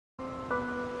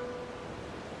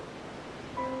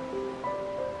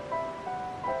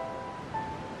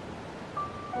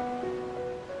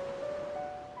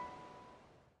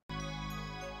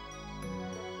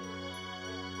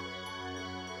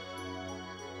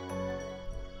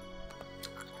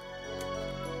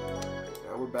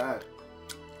back.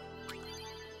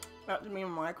 That was me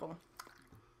and Michael.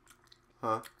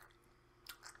 Huh?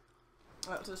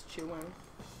 That's just chewing.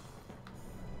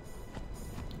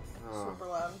 Oh, Super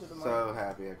loud into the mic. so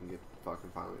happy I can get fucking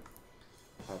finally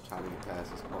have time to get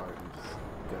past this part and just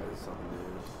go to something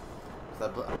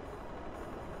new.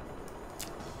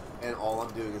 And all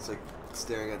I'm doing is like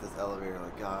staring at this elevator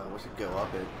like, God, I wish I could go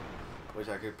up it. Wish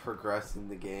I could progress in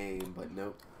the game, but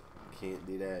nope. Can't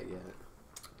do that yet.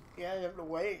 Yeah, you have to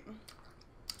wait.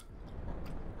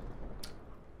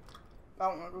 That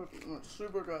one was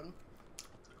super good.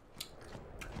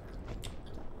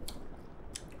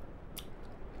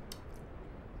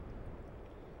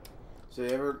 So you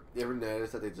ever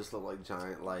notice that they just look like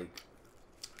giant like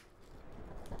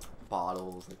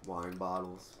bottles, like wine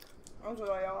bottles? That's what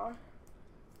they are.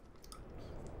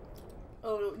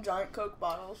 Oh, giant Coke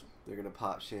bottles. They're gonna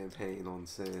pop champagne on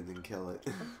Sin and kill it.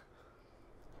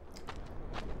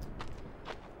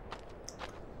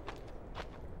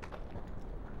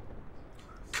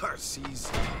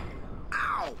 Curses!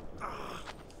 Ow!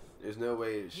 There's no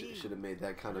way it should have made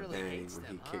that kind of bang when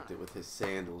he kicked it with his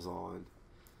sandals on.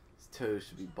 His toes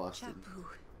should be busted.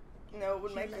 No, it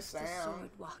would make a The sound. sword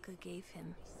Waka gave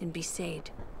him in Besaid,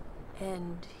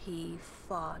 and he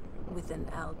fought with an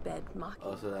Al-Bed Maki.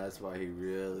 Oh, so that's why he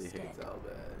really hates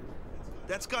Al-Bed.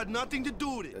 That's got nothing to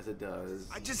do with it. Yes, it does.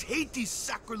 I just hate these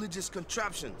sacrilegious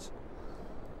contraptions.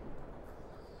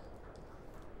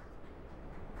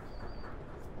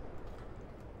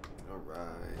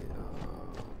 Alright,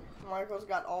 Michael's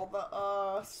got all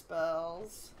the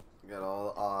spells. got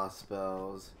all the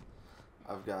spells.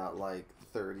 I've got like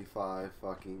 35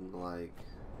 fucking like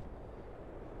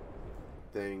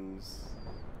things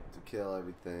to kill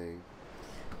everything.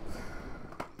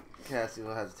 Cassie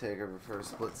will have to take over for a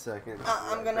split second.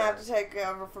 I'm gonna have to take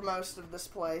over for most of this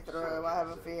playthrough, I have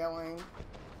a feeling.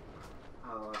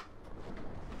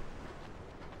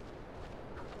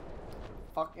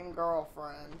 Fucking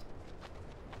girlfriend.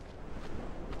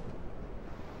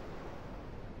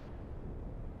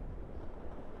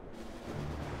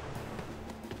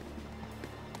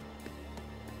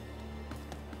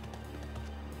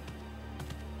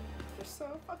 Just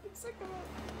so fucking sick of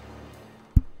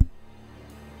it.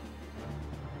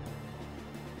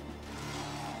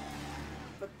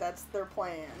 But that's their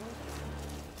plan.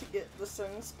 To get the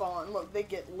sin spawn. Look, they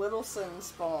get little sin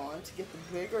spawn to get the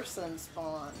bigger sin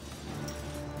spawn.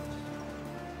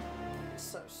 It's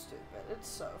so stupid. It's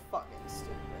so fucking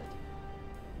stupid.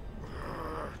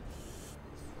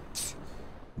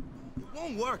 It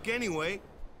won't work anyway.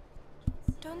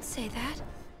 Don't say that.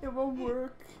 It won't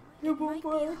work. It It won't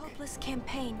might be a work. hopeless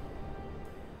campaign,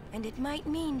 and it might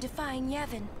mean defying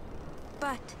Yevon.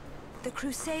 But the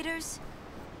Crusaders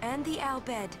and the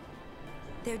Al-Bed,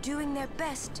 they're doing their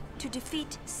best to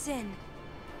defeat Sin.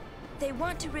 They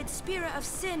want to rid Spira of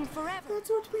Sin forever.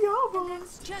 That's what we all want.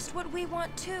 It's just what we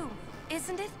want too,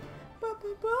 isn't it?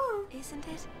 Isn't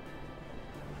it?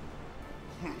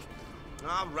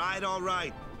 All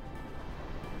right.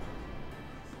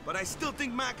 But I still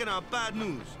think Mackinac are bad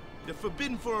news. They're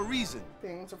forbidden for a reason.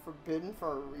 Things are forbidden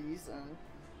for a reason.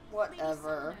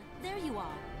 Whatever. There you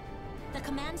are. The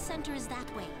command center is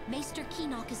that way. Maester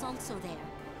Keenock is also there.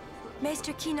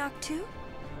 Maester Keenock too?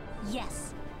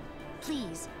 Yes.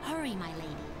 Please, hurry, my lady.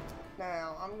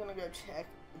 Now, I'm gonna go check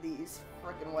these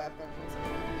frickin' weapons.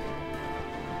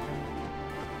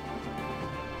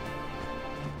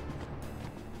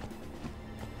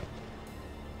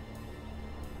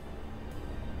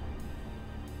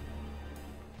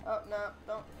 Oh, no,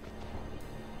 don't.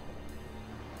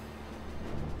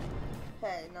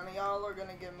 Hey, none of y'all are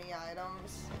gonna give me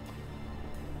items.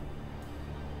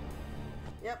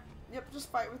 Yep,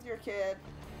 just fight with your kid.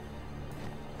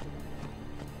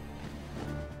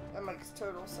 That makes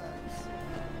total sense.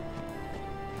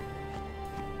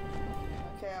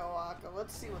 Okay, Waka,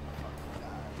 let's see what the fuck we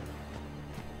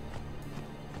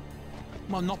got.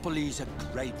 Monopoly's a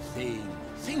great thing.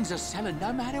 Things are selling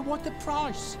no matter what the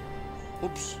price.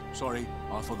 Oops, sorry,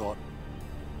 I forgot.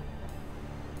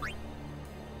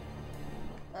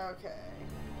 Okay.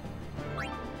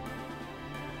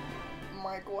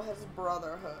 Michael has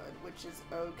Brotherhood, which is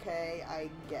okay, I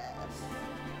guess.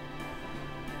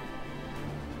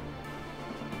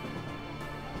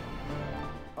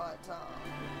 But,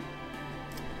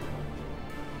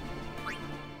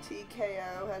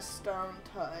 TKO has Stone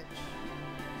Touch.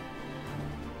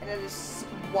 And it is,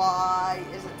 why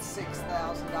is it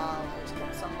 $6,000?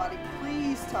 Can somebody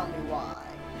please tell me why?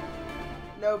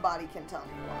 Nobody can tell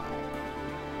me why.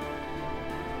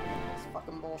 It's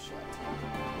fucking bullshit.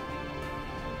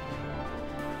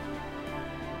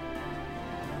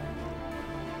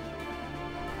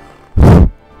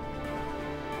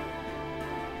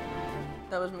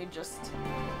 that was me just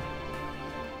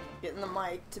getting the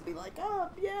mic to be like, oh,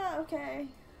 yeah, okay.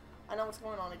 I know what's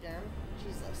going on again.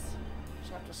 Jesus.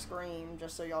 Just have to scream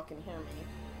just so y'all can hear me.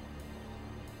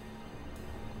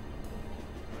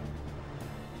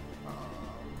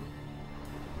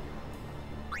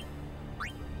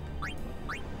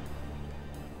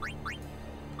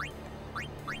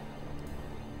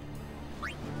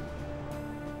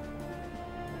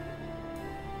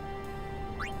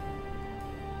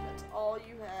 That's all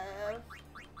you have.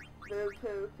 Boo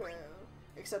poo poo.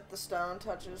 Except the stone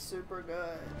touch is super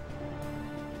good.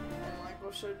 And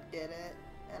Michael should get it.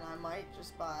 And I might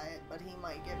just buy it, but he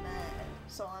might get mad.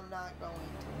 So I'm not going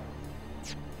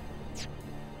to.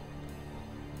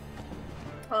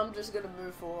 I'm just gonna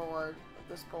move forward with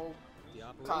this whole The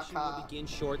operation will begin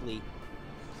shortly.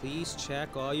 Please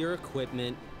check all your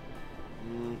equipment.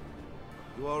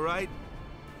 You all right?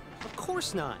 Of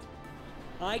course not.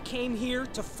 I came here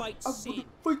to fight sin.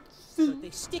 Fight But they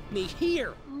stick me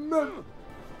here.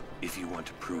 If you want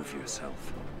to prove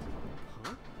yourself,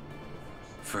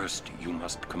 first you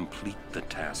must complete the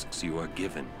tasks you are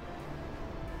given.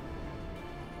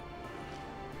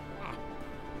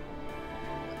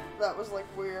 That was like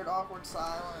weird, awkward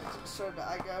silence. Should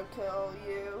I go kill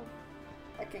you?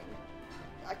 I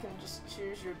can just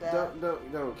choose your death.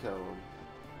 Don't kill him.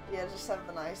 Yeah, just have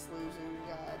the nice loser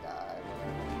guy die.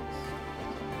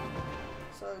 Whatever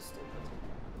it is. So stupid.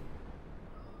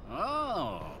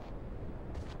 Oh.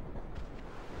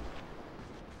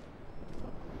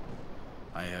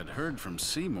 I had heard from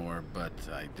Seymour, but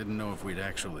I didn't know if we'd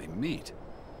actually meet.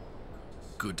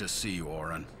 Good to see you,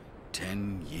 Oren.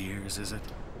 10 years, is it?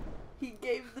 He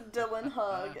gave the Dylan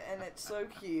hug, and it's so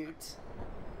cute.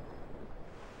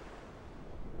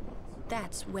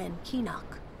 That's Wen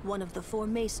Kinok, one of the 4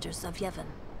 maesters of Yevon.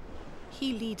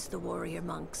 He leads the warrior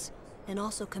monks, and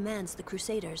also commands the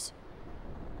Crusaders.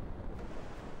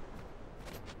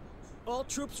 All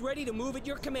troops ready to move at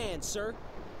your command, sir.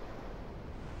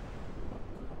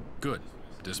 Good.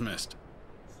 Dismissed.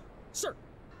 Sir.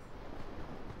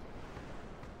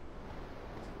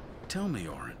 Tell me,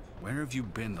 Oren, where have you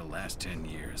been the last 10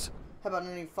 years? How about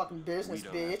any fucking business, We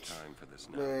don't have bitch? time for this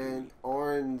now. Man,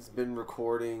 Oren's been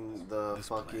recording the This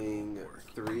plan fucking will work.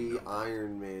 3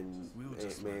 Iron Man We'll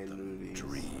just let Man them movies.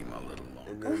 dream a little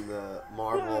And longer. then the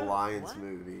Marvel Alliance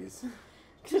movies.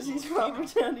 Because he's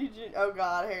Robert Downey Jr. Oh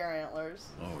god, hair antlers.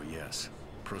 Oh, yes.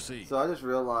 Proceed. So I just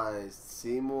realized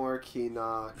Seymour,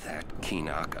 Keenock, That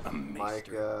Kinok, a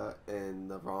maester. Micah, and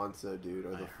the Ronso dude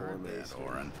are I the 4 heard that, Masons.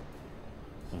 Oren.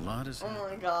 A lot is Oh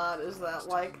my god, is that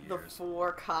like the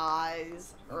 4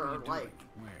 Kais? Or like,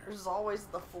 Where? there's always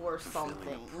the 4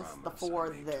 somethings. The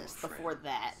 4 this, the 4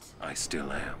 that. I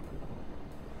still am.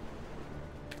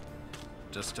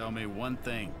 Just tell me one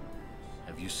thing.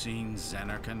 Have you seen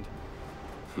Zanarkand?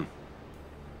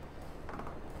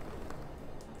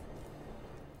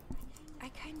 I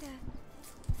kinda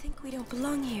think we don't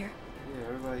belong here. Yeah,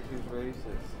 everybody here's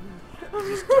racist.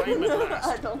 It is time at I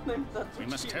last. don't think that's We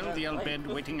what must she tell meant, the like, Albed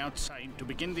waiting outside to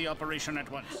begin the operation at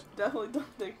once. Definitely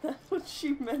don't think that's what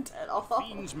she meant at all.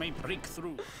 Fiends may break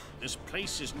through. This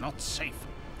place is not safe.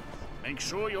 Make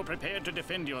sure you're prepared to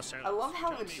defend yourself. I love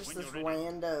how Tell it's me just when this you're ready.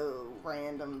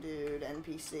 random dude,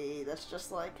 NPC, that's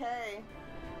just like, hey,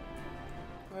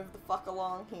 move the fuck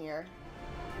along here.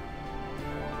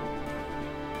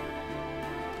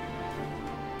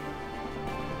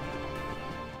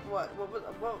 What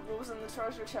was in the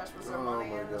treasure chest? Was there Oh money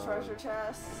my in the God. treasure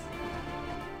chest?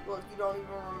 Look, you don't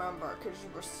even remember because you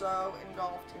were so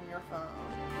engulfed in your phone.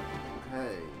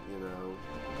 Hey, you know.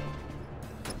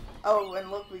 Oh, and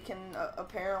look, we can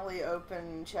apparently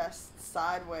open chests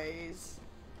sideways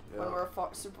when Yeah.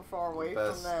 we're super far away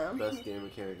Best, from them. best game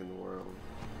mechanic in the world.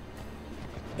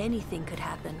 Anything could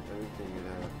happen. Everything could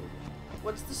happen.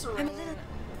 What's the I'm serene? a little-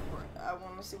 I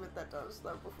want to see what that does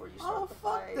though before you start Oh, the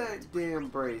fuck fight. that damn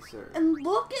bracer. And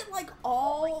look at like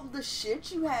all of the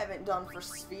shit you haven't done for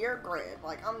Sphere Grid.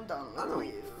 Like I'm done I with don't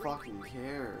you. fucking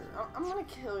care. I'm gonna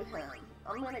kill him.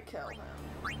 I'm gonna kill him.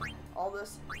 All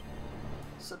this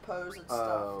supposed stuff.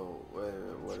 Oh, wait,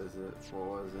 what is it?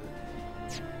 What was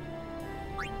it?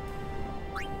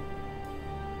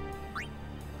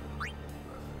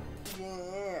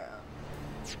 Yeah.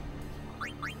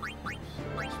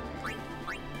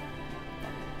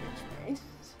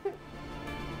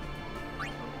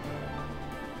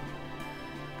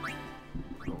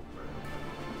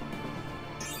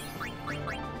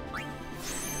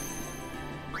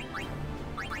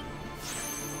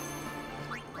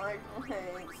 Michael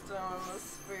hates doing the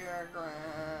Sphere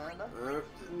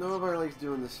Grid. Nobody likes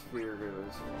doing the sphere grid.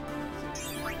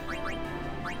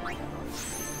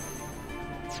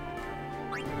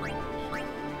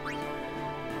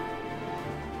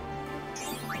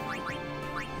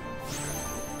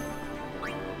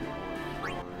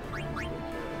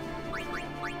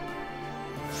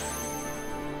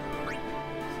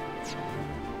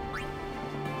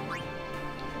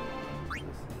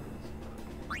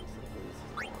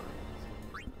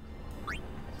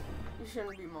 You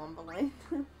shouldn't be mumbling.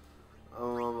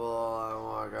 Oh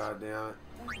my god damn it.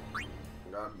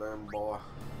 Goddamn boy.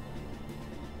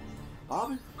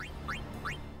 Bobby?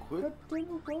 Quit. Wait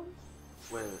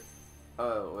a minute.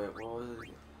 Oh, wait, what was it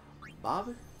again?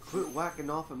 Bobby? Quit whacking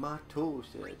off at my tool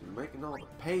shed. You're making all the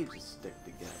pages stick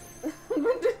together.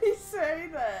 When did he say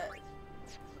that?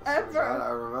 Ever. God,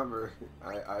 I remember.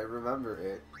 I remember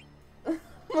it.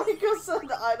 Michael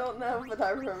said, I don't know, but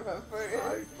I remember it.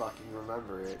 I fucking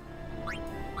remember it.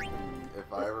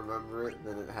 If I remember it,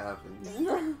 then it happens.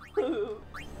 No. And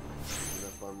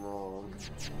if I'm wrong.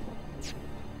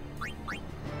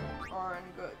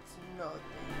 Aren't good to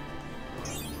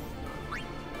nothing.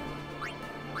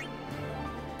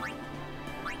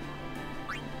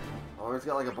 Orange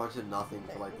got like a bunch of nothing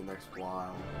for like the next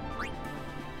while.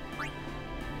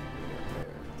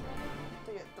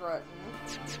 To get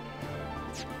threatened.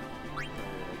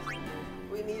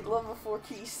 We need level 4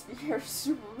 key spears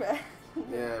super bad.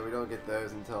 Yeah, we don't get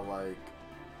those until like...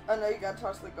 I know you gotta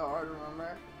talk to the guard,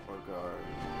 remember? What guard?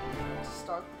 To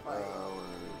start the fight.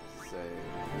 Say...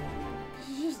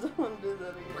 You just don't want to do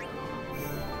that again.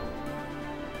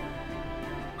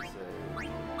 Say...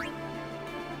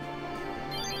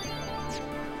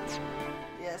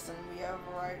 Yes, and we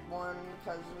overwrite one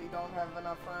because we don't have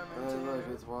enough room Hey, into look,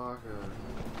 it's Walker.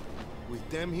 With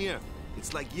them here,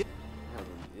 it's like, yeah.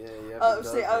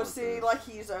 Oh, see, like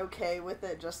he's okay with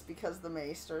it just because the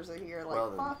maesters are here. Like,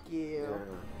 well, fuck you. Yeah.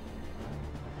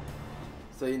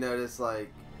 So you notice,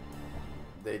 like,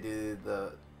 they did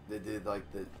like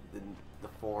the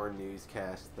foreign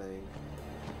newscast thing.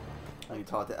 You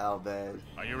talk to Al Bed.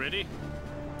 Are you ready?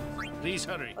 Please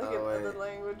hurry. Like in other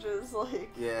languages,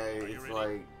 like. Yeah, it's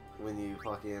like when you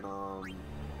fucking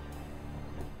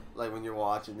like when you're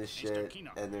watching this shit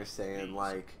and they're saying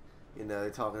like, you know, they're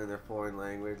talking in their foreign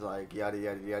language like yada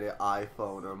yada yada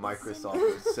iPhone or Microsoft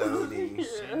or Sony.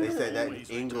 Yeah. They say that in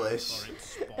English.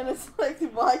 And it's like,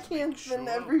 why can't send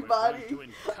everybody?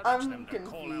 I'm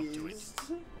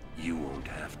confused. You won't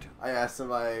have to. I asked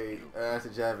a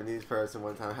Japanese person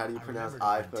one time, how do you pronounce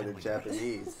iPhone in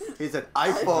Japanese? He said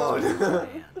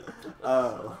iPhone.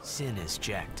 Oh. Sin is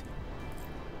checked.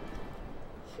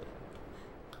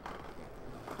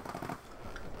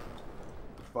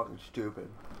 Fucking stupid.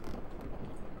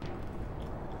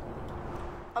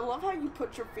 I love how you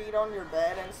put your feet on your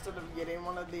bed instead of getting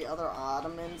one of the other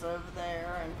ottomans over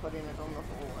there and putting it on the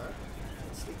floor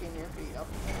and sticking your feet up.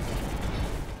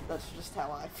 That's just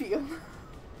how I feel.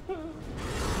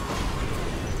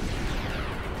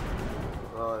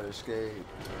 Oh, escape.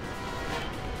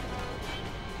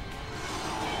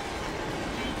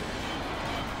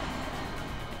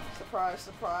 Surprise,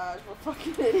 surprise, we're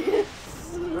fucking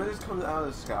idiots. It just comes out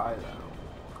of the sky though.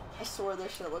 I swear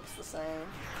this shit looks the same.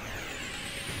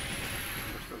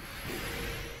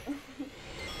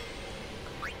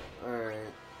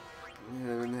 Alright. Hit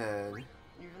him in the head.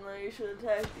 Even though you should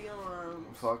attack the arms.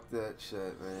 Fuck that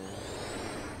shit, man.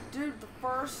 Dude, the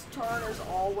first turn is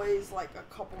always like a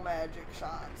couple magic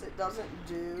shots. It doesn't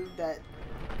do that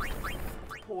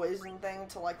poison thing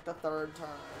till like the third turn.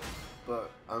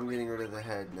 But I'm getting rid of the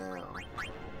head now.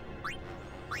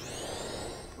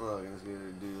 Look, it's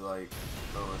gonna do like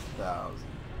almost 1,000.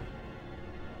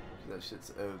 That shit's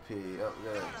OP. Oh,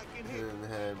 yeah. Hit it in the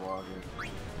head, Walker.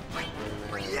 Hit it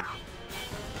in the head.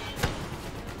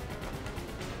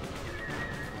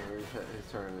 His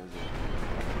turn is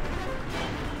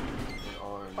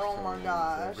orange. Oh my turn.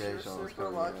 gosh, So you're Jay-Sean's super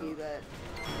coming lucky out. that.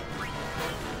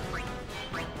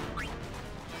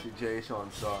 See, Jay-Sean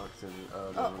sucks and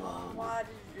why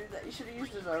did you do that? You should have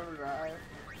used his overdrive.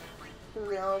 Because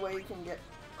the only way you can get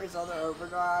his other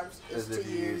overdrives is to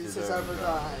use his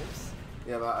overdrives.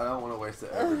 Yeah, but I don't want to waste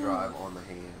the overdrive on the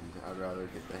hand. I'd rather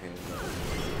get the hand up.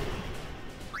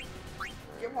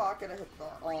 Get Walker to hit the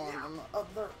arm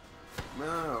of the.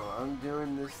 No, I'm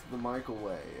doing this the Michael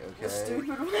way, okay? The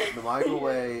stupid way. The Michael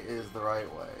way is the right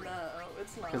way. No,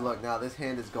 it's not. Because look, now this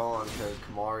hand is gone because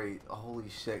Kimarhi, holy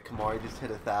shit, Kimarhi just hit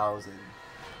 1,000.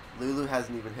 Lulu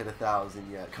hasn't even hit 1,000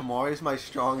 yet. Kimarhi's my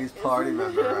strongest party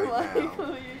member right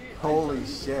now. Holy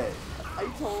shit. I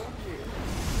told you.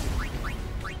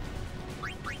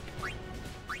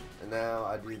 And now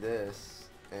I do this,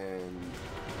 and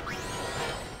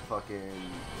fucking,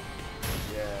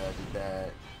 yeah, I did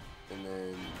that, and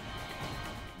then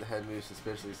the head moves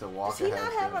suspiciously, so Waka Does he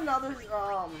not have to. another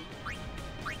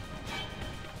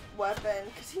weapon?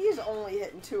 Because he's only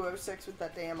hitting 206 with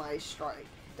that damn ice strike.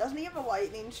 Doesn't he have a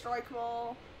lightning strike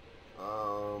ball?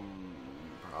 Probably.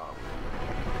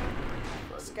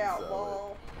 Scout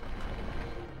ball.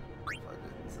 If I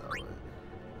didn't sell it.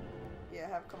 Yeah,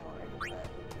 have Kimarhi with that.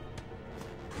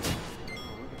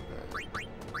 Oh, look at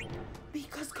that.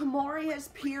 Because Kimarhi has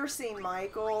piercing,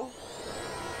 Michael.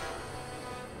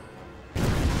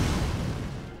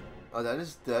 Oh,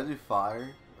 did I do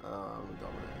fire? I'm a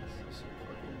dumbass. I should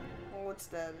fucking. Well, it's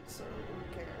dead, so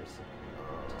who cares?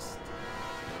 Just.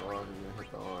 Well, I'm gonna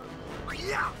hit the arm.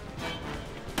 Yeah!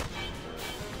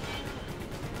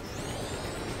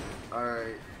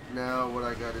 Alright, now what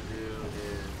I gotta do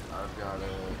is I've gotta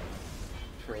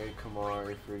trade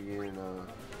Kimarhi for Yuna.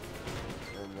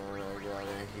 And then I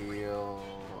gotta heal.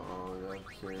 Oh, did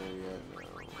I cure yet? No.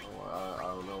 I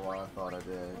don't know why I thought I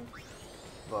did.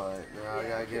 But now I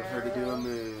gotta get her to do a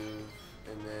move.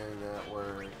 And then that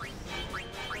works.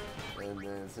 And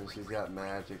then since she's got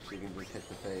magic, she can just hit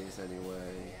the face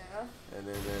anyway. Yeah. And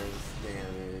then there's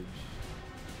damage.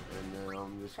 And then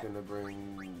I'm just gonna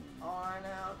bring Arn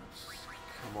out.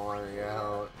 Kimarhi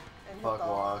out. And Fuck hit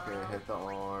the Walker, arm. hit the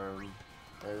arm.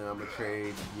 And then I'm gonna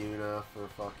trade Yuna for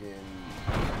fucking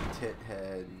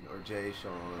Tithead or Jay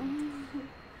Sean.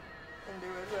 And do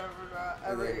his overdrive.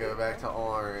 And then go back to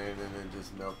Arn and then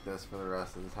just milk this for the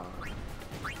rest of the time.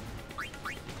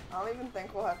 I don't even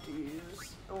think we'll have to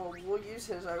use. Well, we'll use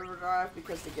his overdrive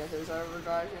because to get his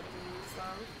overdrive, you have to use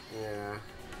them. Yeah.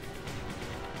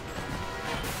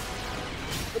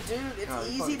 But dude, it's God,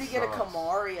 easy to get a sucks.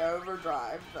 Kimarhi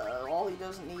overdrive though. All he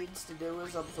needs to do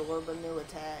is absorb a new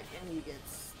attack, and he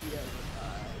gets the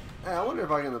overdrive. Hey, I wonder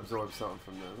if I can absorb something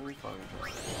from them. Let me fucking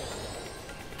try.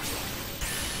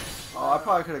 Oh, I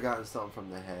probably could have gotten something from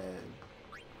the head.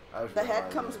 I just The head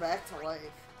realized comes it. back to life.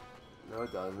 No,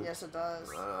 it doesn't. Yes, it does.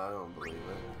 I don't believe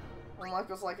it. And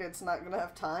Michael's like, it's not gonna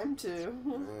have time to.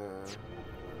 Yeah.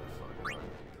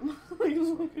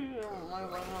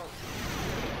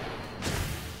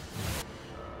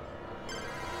 Oh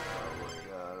my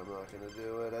god, I'm not gonna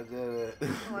do it. I did it.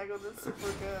 Michael, that's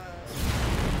super good.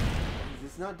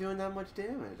 It's not doing that much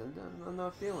damage. I'm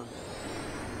not feeling it.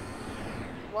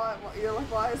 Why? You're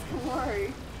like, why is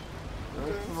Kimarhi? Why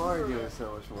is Kimarhi doing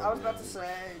so much more I was about to damage?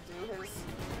 say, do his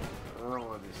I don't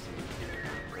want to see it.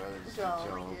 I'd rather just jump.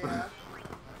 jump. Yeah.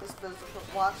 His physical.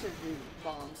 Watch it do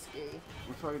bomb ski.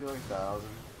 I'm probably doing 1,000.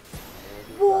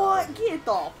 What? Get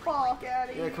the fuck out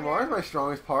of Yeah, here. Kimarhi's my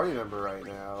strongest party member right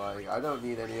now. Like, I don't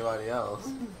need anybody else.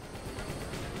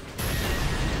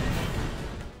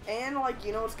 And like,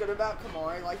 you know what's good about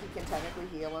Kimarhi? Like, he can technically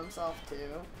heal himself too.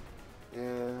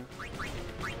 Yeah.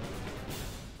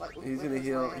 Like, He's with gonna his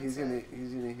heal. lance He's and-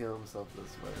 gonna heal himself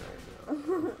this way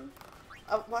right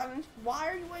now. why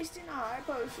are you wasting a high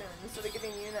potion instead of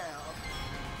giving you now?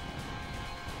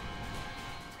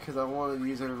 Because I want to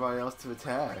use everybody else to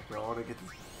attack. I want to get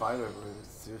this fight over as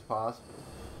soon as possible.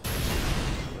 I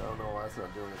don't know why it's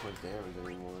not doing as much damage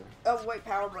anymore. Oh wait,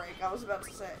 power break. I was about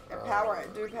to say power.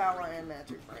 Do power and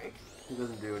magic break. He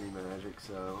doesn't do any magic,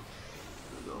 so.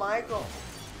 Michael,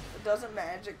 doesn't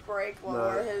magic break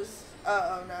lower No. his?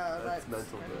 Oh no, That's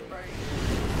that's mental break.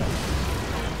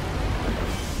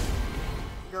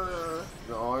 Grr.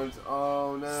 The arms.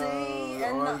 Oh no. See, the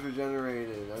and arms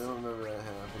regenerated. I don't remember that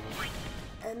happening.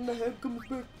 And the head comes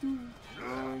back too. Oh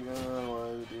my god, why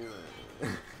did it do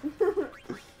that?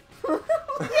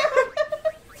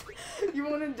 You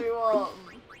want to do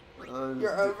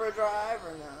your overdrive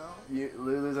or no?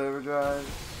 Lulu's overdrive?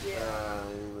 Yeah.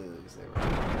 Lulu's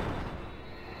overdrive.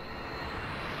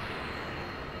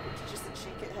 It's just that she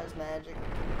has magic.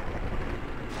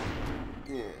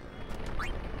 Yeah.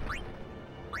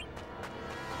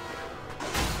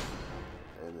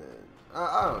 And then I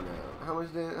don't know how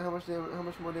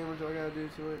much more damage do I gotta do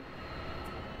to it?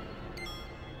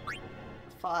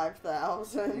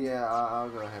 5,000. Yeah, I'll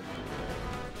go ahead and do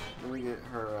that. Let me get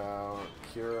her out.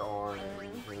 Cure orange.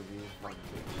 Maybe fucking.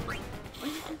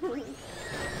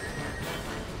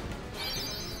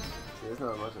 See, it's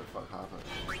not much of a fuck hop.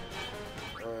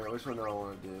 Alright, which one do I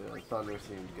want to do? Thunder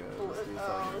seems good. Let's do I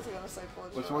Thunder. was gonna say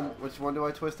Bludgeon. Which one do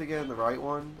I twist again? The right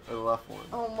one or the left one?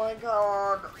 Oh my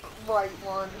god, right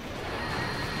one.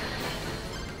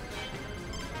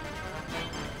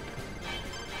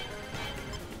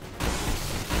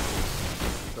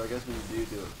 So I guess when you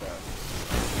do it fast.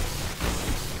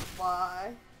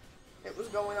 Why? It was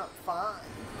going up fine.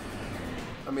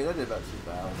 I mean, I did about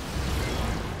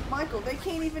 2,000. Michael, they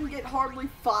can't even get hardly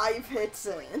 5 hits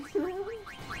in.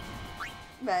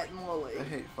 Matt and Wooly. I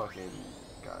hate fucking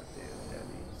goddamn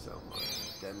Debbie so much.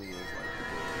 Demi is like the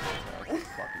gayest attack in the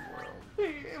fucking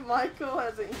world. Michael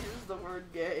hasn't used the word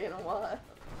gay in a while.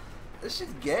 This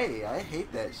shit's gay. I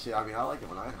hate that shit. I mean, I like it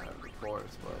when I have it, of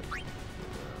course, but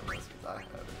that's because I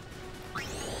have it.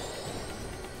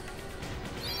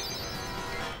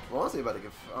 Well, honestly, about to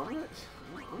get.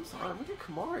 I'm sorry. I'm gonna get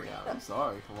Kimarhi out. I'm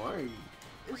sorry, Kimarhi.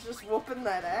 It's just whooping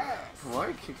that ass.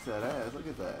 Kimarhi kicks that ass. Look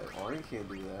at that. Arn can't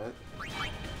do that.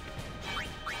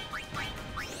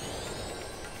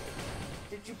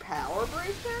 Did you power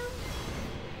break them?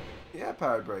 Yeah,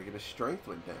 power break, and his strength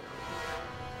went down.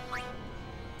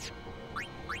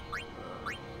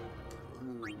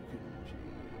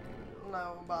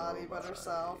 Nobody but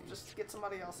herself. Just get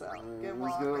somebody else out. Get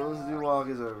Let's Walker. Let's do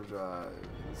Walker's Overdrive.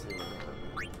 Let's see what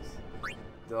happens.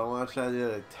 Do I want to try to do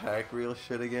that attack reel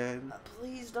shit again?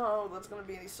 Please don't. That's gonna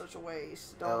be such a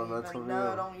waste. Don't Elemental even. No,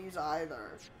 reel. don't use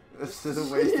either. It's just a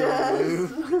waste of a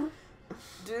move.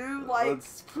 Do like.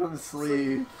 Let's put him to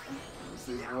sleep. Let's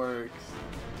see if it works.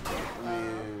 I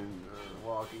mean,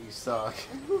 Walker, you suck.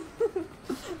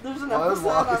 There's an Why does episode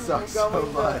Walker I'm suck so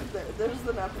going much? There's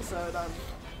an episode I'm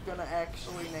gonna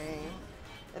actually name.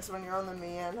 It's when you're on the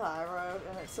Mian High Road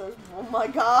and it says, "Oh my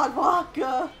God,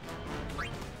 Walker."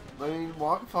 I mean,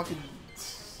 Walker's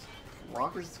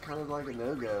kind of like a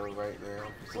no-go right now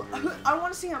for some reason. I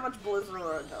want to see how much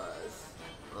Blizzard does.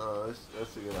 Oh,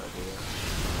 that's a good idea.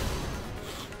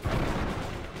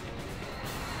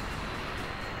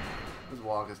 This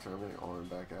Walker's turn. I'm getting Arn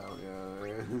back out. Yeah, there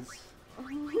it is.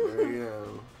 There you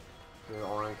go. So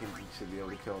Arn should be able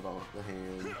to kill the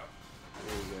hand.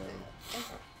 There you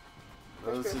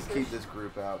go. Let's just keep this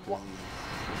group out.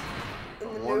 In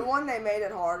the new one, they made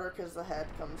it harder because the head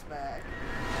comes back.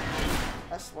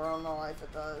 I swear on my life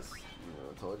it does. You know,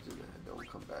 I told you the head don't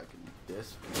come back in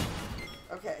this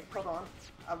one. Okay, hold on.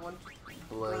 I want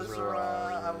Blizzard.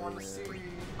 I want to see.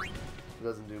 It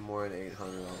doesn't do more than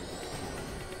 800.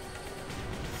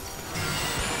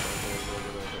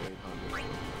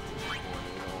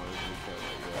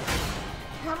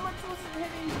 How much was it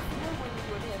hitting before when you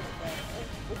would hit it there?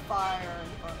 With fire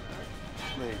and thunder?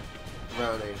 Maybe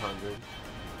around 800.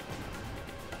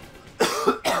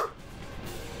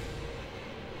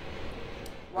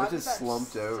 Why It just did that slumped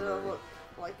still over. look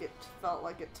like it felt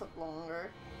like it took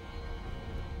longer?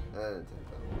 That didn't take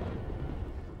that long.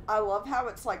 I love how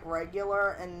it's like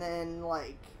regular and then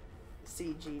like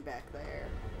CG back there.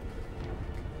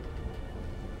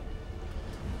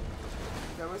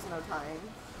 There was no time.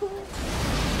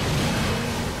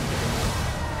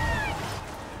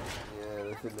 Yeah,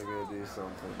 they think they're gonna do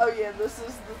something. Oh yeah, this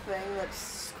is the thing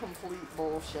that's complete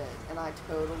bullshit, and I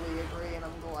totally agree, and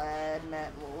I'm glad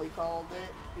Matt and Wooly called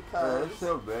it, because... It's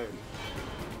so big.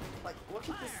 Like, look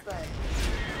at this thing.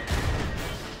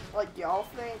 Like, y'all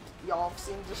think y'all have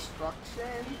seen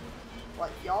destruction?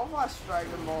 Like, y'all watched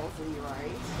Dragon Ball Z,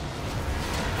 right?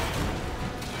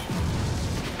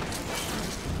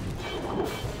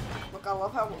 Look, I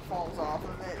love how what falls off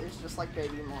of it is just like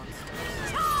baby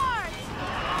monsters.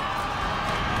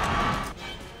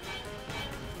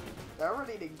 They're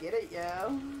ready to get it,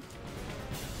 yo.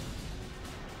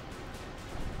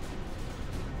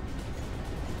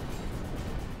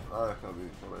 Oh, that could be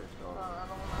somebody's dog. I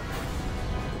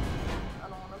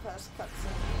don't wanna pass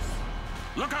cutscenes.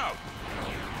 Look out!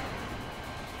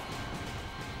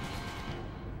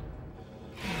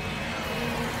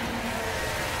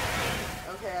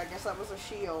 Okay, I guess that was a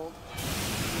shield.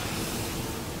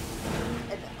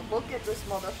 And look at this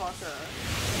motherfucker.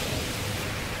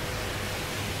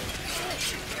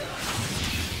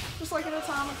 Just like an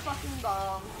atomic fucking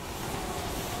bomb.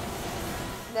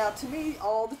 Now, to me,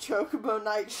 all the Chocobo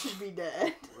Knights should be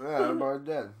dead. Yeah, they're already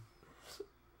dead.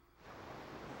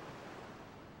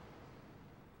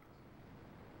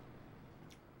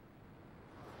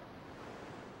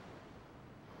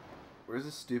 Where's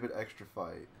this stupid extra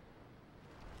fight?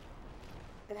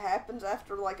 It happens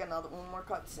after, like, one more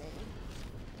cutscene.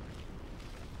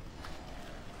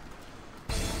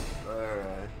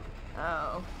 Alright.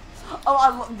 Oh.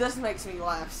 Oh, this makes me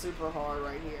laugh super hard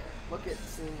right here. Look at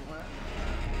scene one.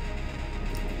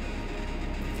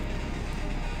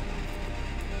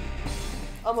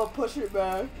 I'm gonna push it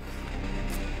back.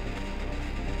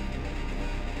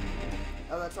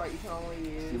 Oh, that's right, you can only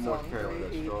use 3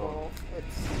 people.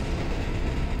 It's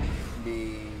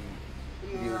me,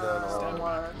 you and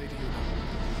Mark.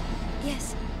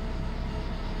 Yes.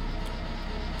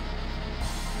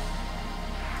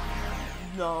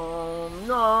 No. This is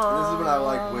when I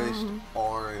like wished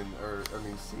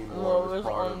Seymour was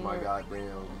part of my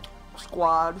goddamn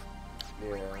squad.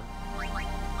 Yeah.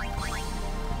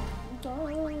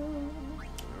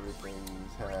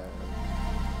 Everything's had.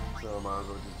 So I might as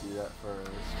well just do that first.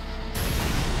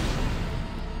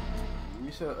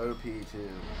 You're so OP too.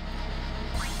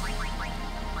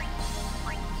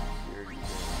 Security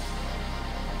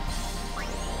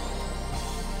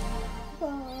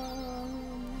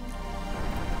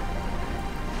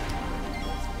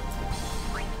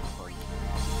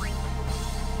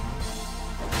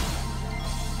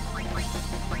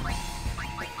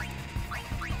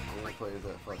plays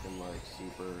that fucking like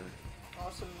super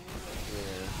awesome music.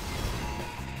 Yeah.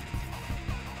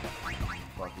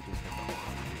 Fuck, you just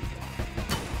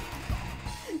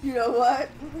hit You know what?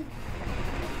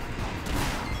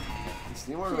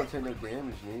 Seymour don't take no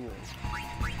damage neither.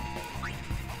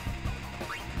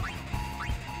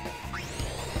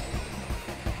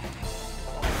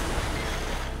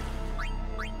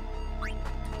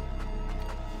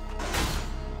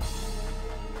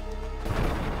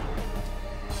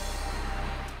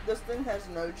 This thing has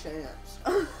no chance.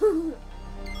 I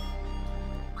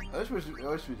wish we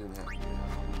didn't have to.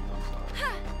 I'm sorry.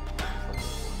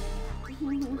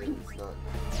 It's not.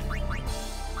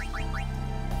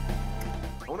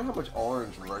 I wonder how much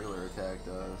orange regular attack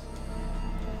does.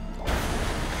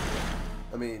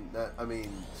 I mean,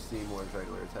 Seymour's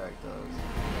regular attack does.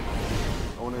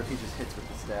 I wonder if he just hits with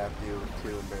the staff too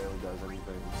and barely does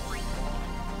anything.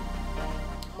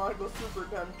 Michael super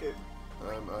tempted.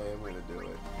 I am gonna do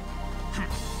it.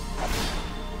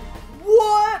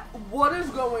 What? What is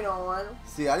going on?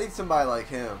 See, I need somebody like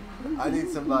him. I need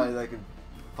somebody that can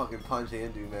fucking punch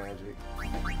and do magic.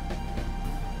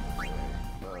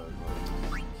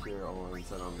 Cure orange,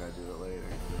 I don't gotta do it later.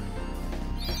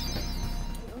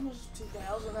 Almost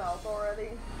 2,000 health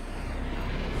already.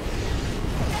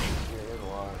 Yeah, there's a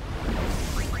lot.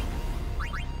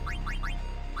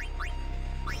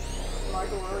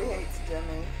 Michael really hates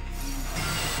Jimmy.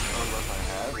 Unless I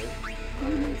have it.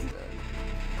 It's dead.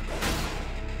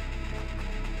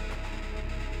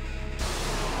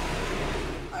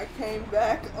 I came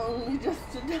back only just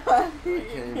to die. I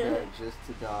came back just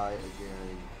to die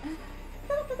again.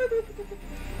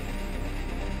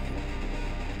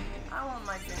 I want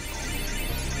my thing.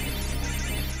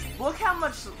 Look how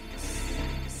much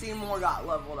Seymour got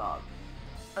leveled up.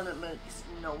 And it makes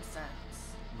no sense.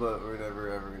 But we're never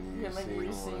ever gonna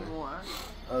use Seymour.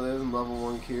 Oh, there's level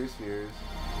 1 cure spheres.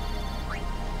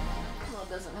 Well, it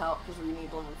doesn't help because we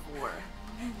need level 4.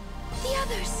 The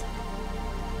others!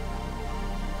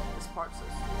 This part's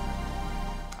this.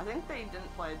 I think they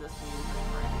didn't play this music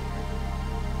right here.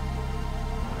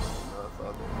 No, I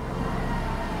thought they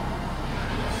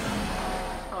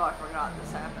Oh, I forgot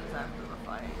this happens after the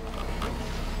fight.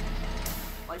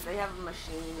 Like, they have a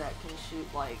machine that can shoot,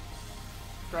 like,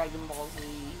 Dragon Ball Z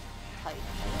type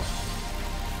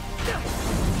shit.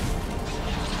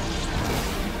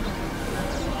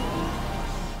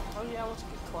 Oh yeah, let's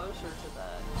get closer to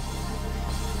that.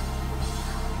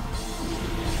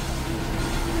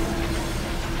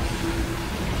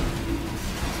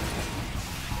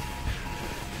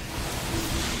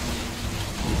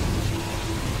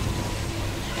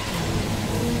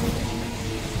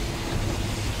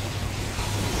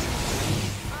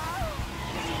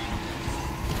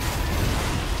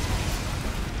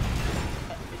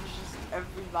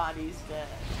 Everybody's dead.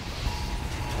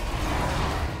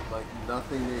 like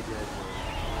nothing they did worked.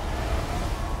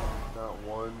 Not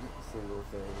one single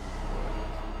thing.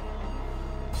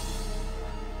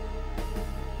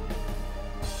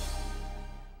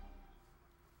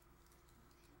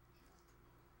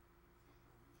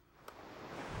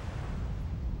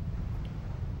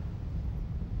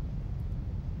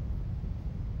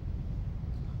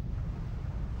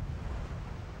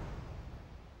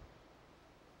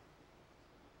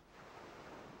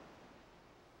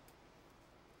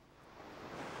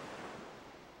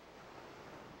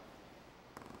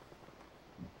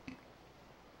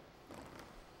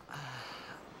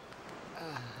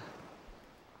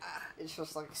 It's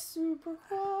just like super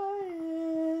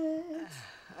quiet.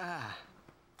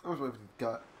 I was waiting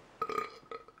for the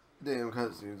damn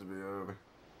cutscenes to be over.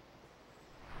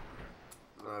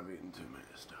 I've eaten too many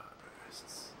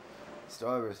Starbursts.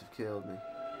 Starbursts have killed me.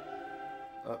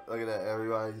 Oh, look at that,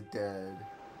 everybody's dead.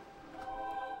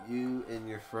 You and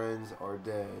your friends are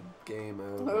dead. Game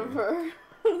over.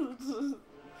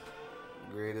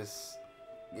 Greatest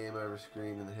game over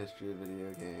screen in the history of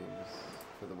video games.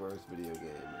 For the worst video game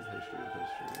in the history of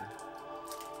history.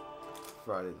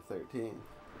 Friday the 13th.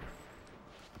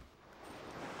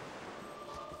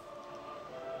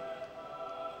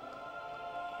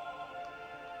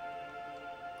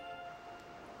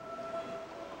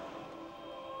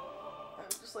 I'm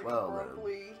just like Well,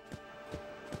 abruptly.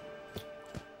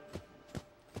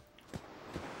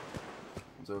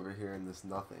 It's over here in this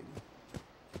nothing?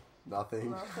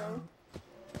 Nothing? Nothing.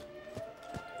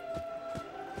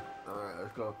 Alright,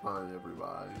 let's go find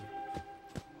everybody.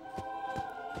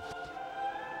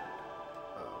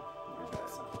 Oh, you're dead.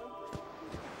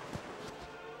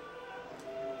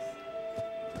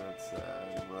 That's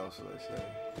sad. What else would I say?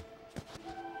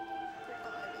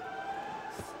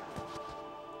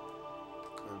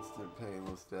 Instant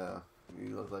painless death.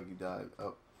 You look like you died.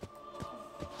 Oh.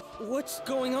 What's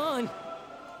going on?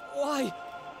 Why?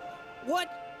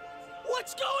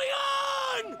 What's going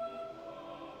on?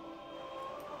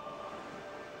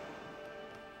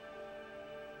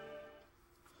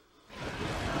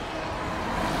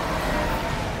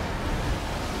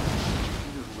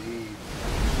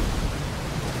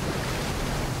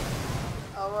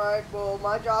 Alright, well,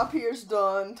 my job here's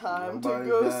done. Time to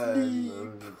go sleep.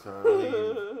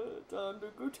 Time to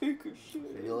go take a shit.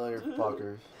 See you later,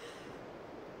 fuckers.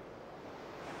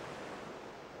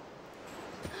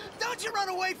 Don't you run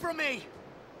away from me!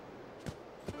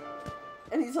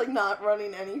 And he's like not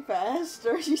running any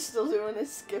faster. He's still doing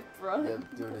his skip run.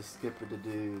 Yep, doing a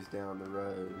skip-a-da-doos down the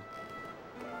road.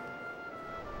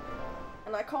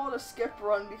 And I call it a skip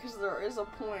run because there is a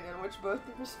point in which both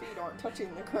of his feet aren't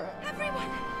touching the ground.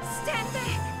 Everyone, stand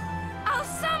back! I'll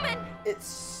summon! It's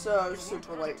so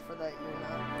super late for that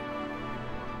unit.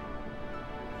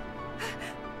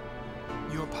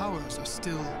 Your powers are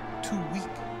still too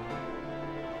weak.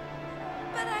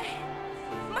 But I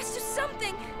must do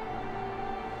something.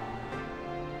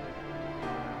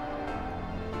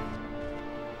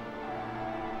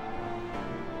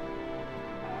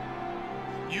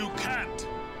 You can't!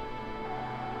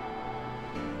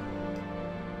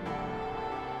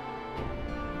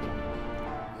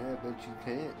 Yeah, but you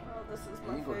can't. Oh, this is You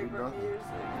my ain't gonna do favorite nothing. music.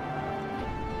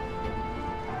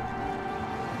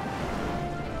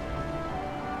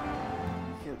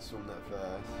 You can't swim that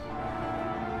fast.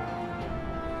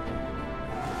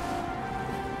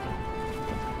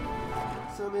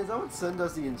 So, man, is that what Sin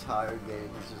does the entire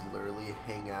game? Is just literally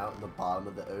hang out in the bottom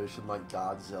of the ocean like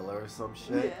Godzilla or some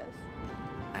shit? Yes.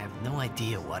 I have no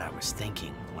idea what I was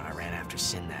thinking when I ran after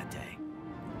Sin that day.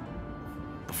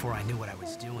 Before I knew what I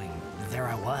was doing, there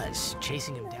I was,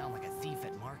 chasing him down like a thief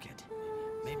at market.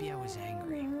 Maybe I was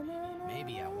angry.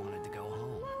 Maybe I wanted to go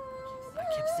home. I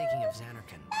kept thinking of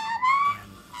Xanarkand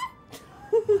and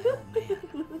my old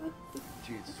man.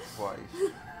 Jesus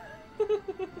Christ.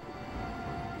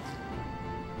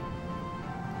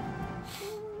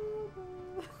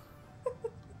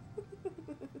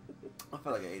 I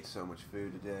feel like I ate so much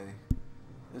food today.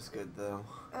 It's good though.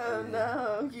 Oh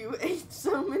no, you ate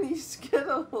so many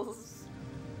Skittles.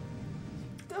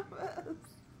 Dumbass.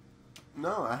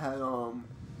 No, I had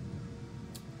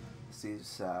Caesar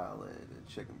salad and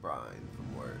chicken brine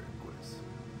from work with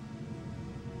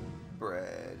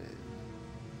bread and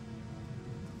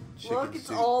chicken Look, it's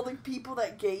soup. all the people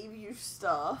that gave you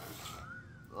stuff.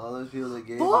 All those people that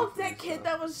gave Look, me that free kid stuff.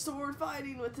 that was sword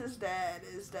fighting with his dad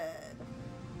is dead.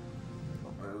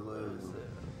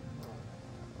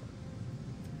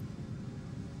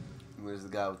 Where's the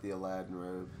guy with the Aladdin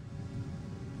robe?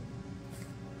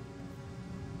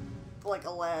 Like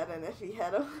Aladdin if he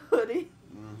had a hoodie.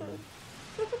 Mm-hmm.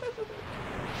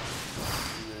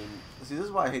 See, this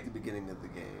is why I hate the beginning of the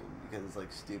game, because it's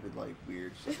like stupid, like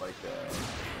weird shit like that.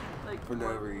 Like for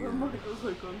no reason. Michael's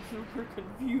like, I'm super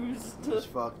confused. It's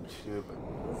fucking stupid.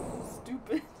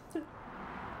 Stupid.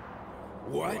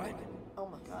 What? Oh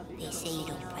my god, They say you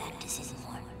don't practice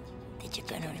anymore. That you're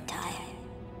gonna retire.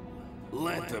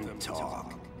 Let them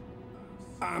talk.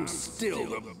 I'm still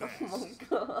the best. Oh my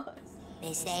god.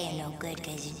 They say you're no good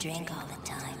because you drink all the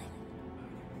time.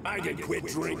 I can quit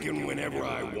drinking whenever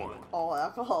I want. All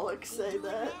alcoholics say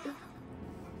that.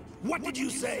 What did you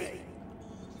say?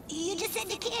 You just said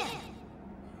you can't.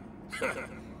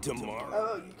 Tomorrow.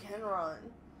 Oh, you can run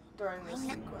during this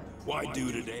sequence. Why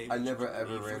do today? I never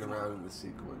ever ran around in the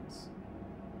sequence.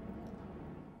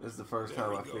 This is the first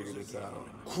time I figured this out.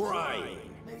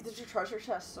 Crying. Maybe there's a treasure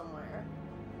chest somewhere.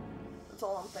 That's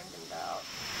all I'm thinking about.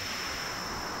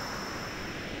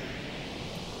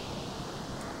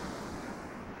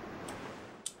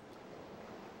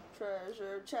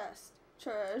 Treasure chest.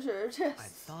 Treasure chest. I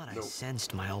thought I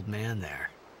sensed my old man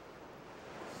there.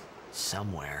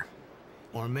 Somewhere.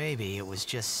 Or maybe it was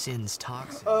just Sin's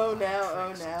toxin. Oh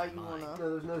now you wanna.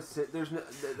 No, there's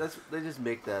no, they just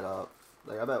make that up.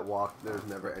 Like, I bet there's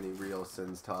never any real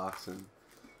Sin's toxin.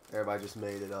 Everybody just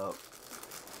made it up.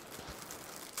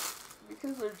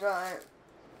 Because they're giant.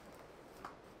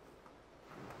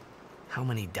 How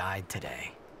many died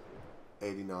today?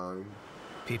 89.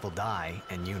 People die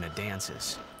and Yuna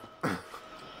dances.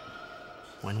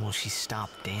 When will she stop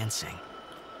dancing?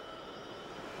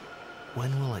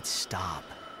 When will it stop?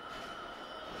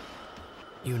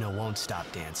 Yuna won't stop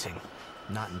dancing.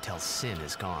 Not until Sin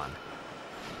is gone.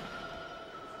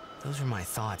 Those were my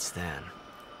thoughts then,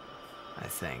 I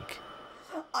think.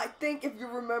 I think if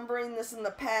you're remembering this in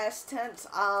the past tense,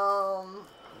 I'm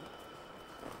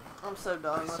so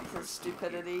done with this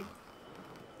stupidity.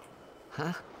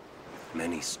 Huh?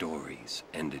 Many stories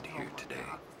ended here today.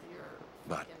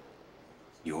 But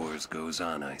yours goes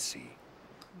on, I see.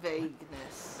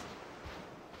 Vagueness.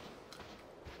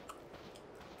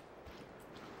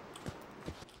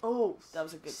 Oh, that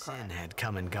was a good cry. Sin had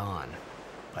come and gone,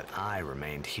 but I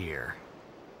remained here.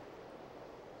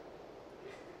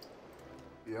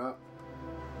 Yep.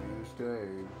 You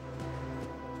stayed.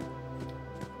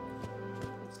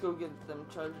 Let's go get them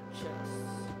treasure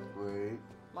chests. Wait.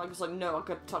 Michael's like, no, I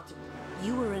gotta talk to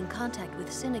You were in contact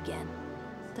with Sin again.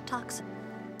 The toxin.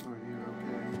 Are you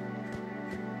okay?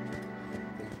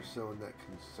 Thank you for showing that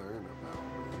concern about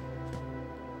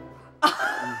me.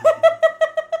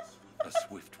 A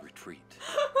swift retreat.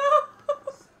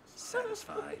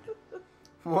 Satisfied?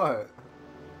 What?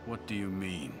 What do you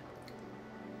mean?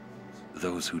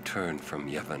 Those who turned from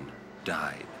Yevon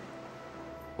died,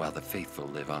 while the faithful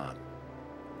live on.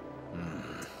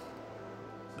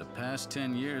 The past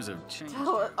 10 years have changed.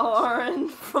 Tell it, Oren,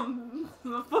 from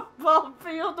the football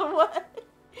field away.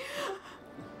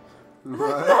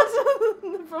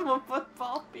 What? From a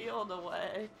football field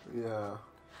away. Yeah.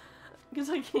 Because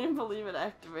I can't believe it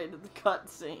activated the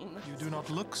cutscene. You do not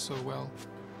look so well.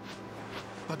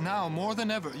 But now, more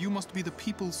than ever, you must be the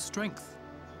people's strength,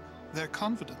 their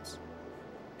confidence.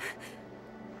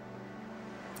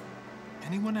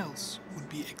 Anyone else would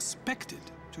be expected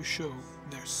to show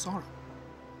their sorrow.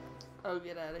 Oh,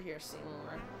 get out of here,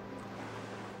 Seymour.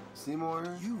 Seymour?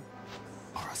 You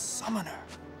are a summoner.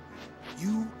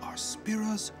 You are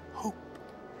Spira's hope.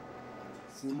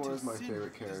 Seymour is my Sin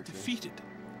favorite is character. defeated.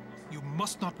 You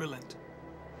must not relent.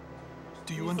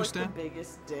 Do you He's understand? like the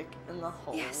biggest dick in the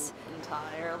whole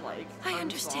entire, like, I I'm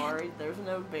understand. sorry, there's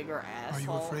no bigger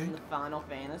asshole afraid? in the Final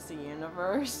Fantasy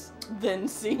universe than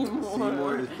Seymour.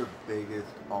 Seymour is the biggest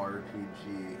RPG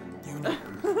in the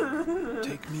world.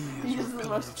 Take me as He's your the pillar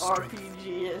most of strength.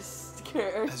 RPGist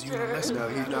character. As you are less No,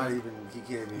 he's not even, he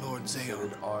can't even Lord be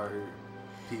considered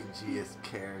RPGist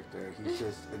character. He's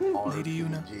just an Lady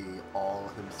Yuna, RPG all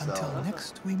himself. Until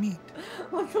next we meet.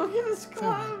 Like, look at his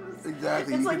clothes.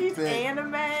 Exactly. It's you like can he's fit-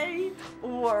 anime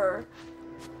or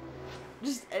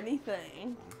just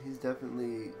anything. He's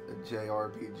definitely a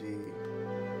JRPG.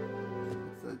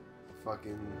 It's a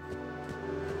fucking...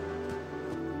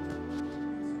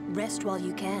 Rest while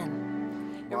you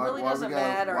can. It really doesn't we gotta-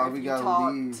 matter why if we you gotta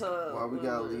talk leave? to Why we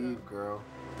gotta Lulu. leave, girl?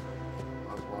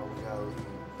 Why we gotta leave?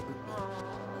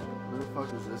 Where the fuck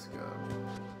does this go?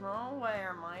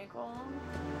 Nowhere, Michael.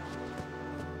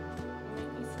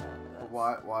 Make me sad.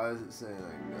 Why is it saying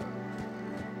I can go?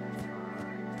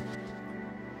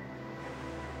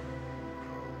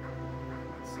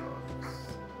 It sucks.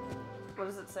 What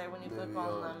does it say when you click Maybe on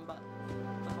I'll- them? But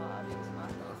the bodies,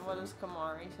 nothing. What does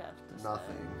Kimarhi have to say?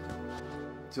 Nothing.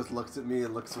 Just looks at me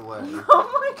and looks away.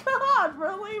 Oh my god,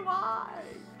 really? Why?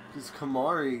 Because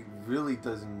Kimarhi really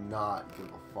does not give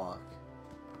a fuck.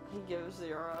 He gives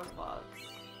 0 fucks.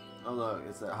 Oh look,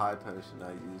 it's that high potion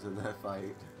I use in that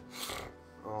fight.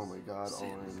 Oh my god, Sin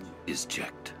Owen. is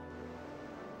checked.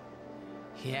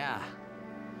 Yeah.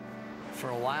 For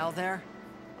a while there,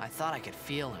 I thought I could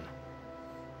feel him.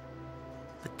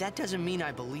 But that doesn't mean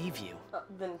I believe you.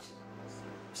 Then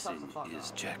shut Sin the fuck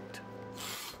is up. checked.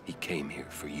 He came here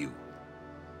for you.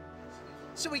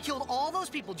 So he killed all those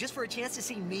people just for a chance to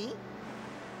see me?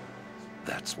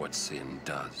 That's what Sin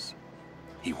does.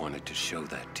 He wanted to show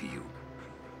that to you.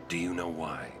 Do you know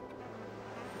why?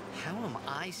 How am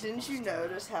I Didn't you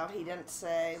notice how he didn't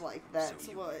say, like, that's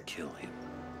So you what... kill him.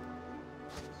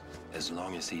 As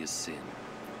long as he is Sin,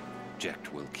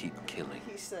 Jecht will keep killing.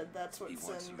 He said that's what He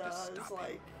wants Sin you to does, stop him.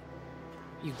 like...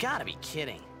 You gotta be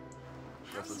kidding.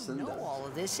 How That's do what you Sin know does. all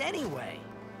of this anyway?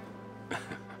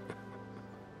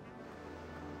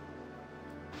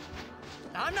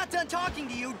 I'm not done talking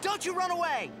to you. Don't you run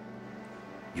away!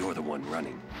 You're the one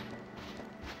running.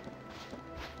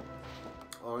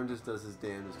 Owen just does his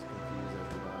damnedest to confuse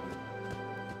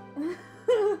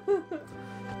everybody.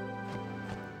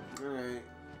 Alright.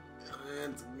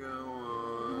 Let's go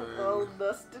on. Oh,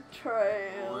 dusty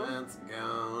trail. Let's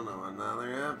go on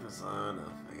another episode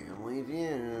of Family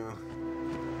View.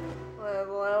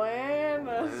 Leslie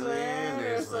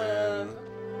Anderson.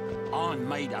 I'm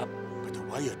made up, but the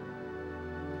way it...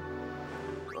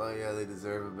 Oh yeah, they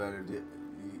deserve a better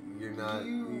You're not.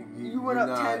 You went up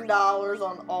 $10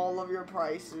 on all of your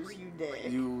prices. You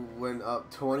did. You went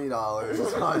up $20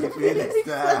 on Phoenix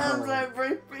Down. That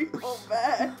bring people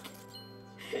back.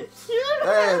 Hey,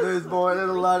 there's more than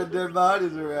a lot of dead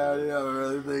bodies around here. I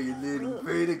really think you need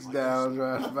Phoenix Down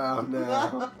right about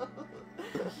now.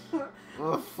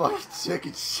 What fucking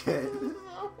chicken shit.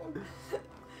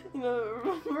 You know,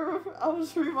 remember I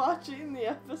was rewatching the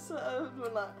episode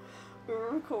when we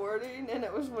were recording, and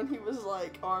it was when he was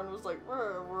like, Arn was like,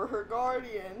 we're her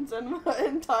guardians, and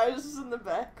Titus was in the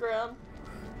background.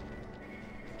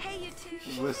 Hey, you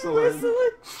two. Whistling.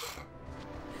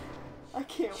 I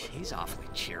can't wait. She's awfully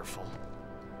cheerful.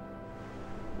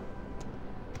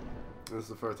 This is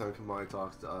the first time Kimarhi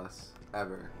talks to us,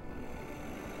 ever.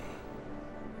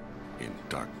 In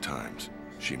dark times,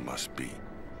 she must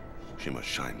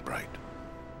shine bright.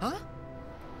 Huh?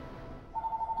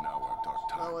 Now are dark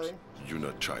times.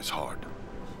 Yuna tries hard.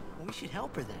 Well, we should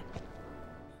help her then.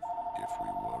 If we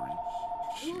worry,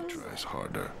 she tries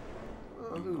harder.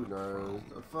 Who knows?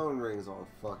 The phone rings all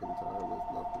fucking time.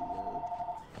 There's nothing there.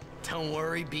 Don't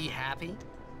worry, be happy.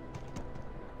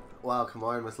 Wow,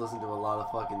 Kimarhi must listen to a lot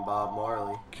of fucking Bob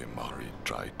Marley. Kimarhi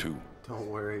try too. Don't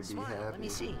worry, be happy. Let me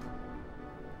see.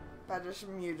 I just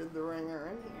muted the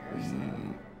ringer in here. So.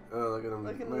 Oh, look at him.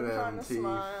 Look at him trying to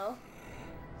smile.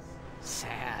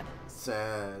 Sad.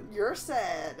 Sad. You're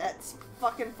sad. That's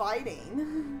fucking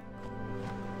fighting.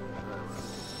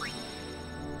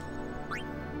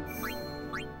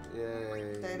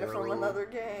 Yay. Data from another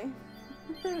game.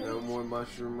 No more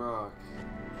Mushroom Rock.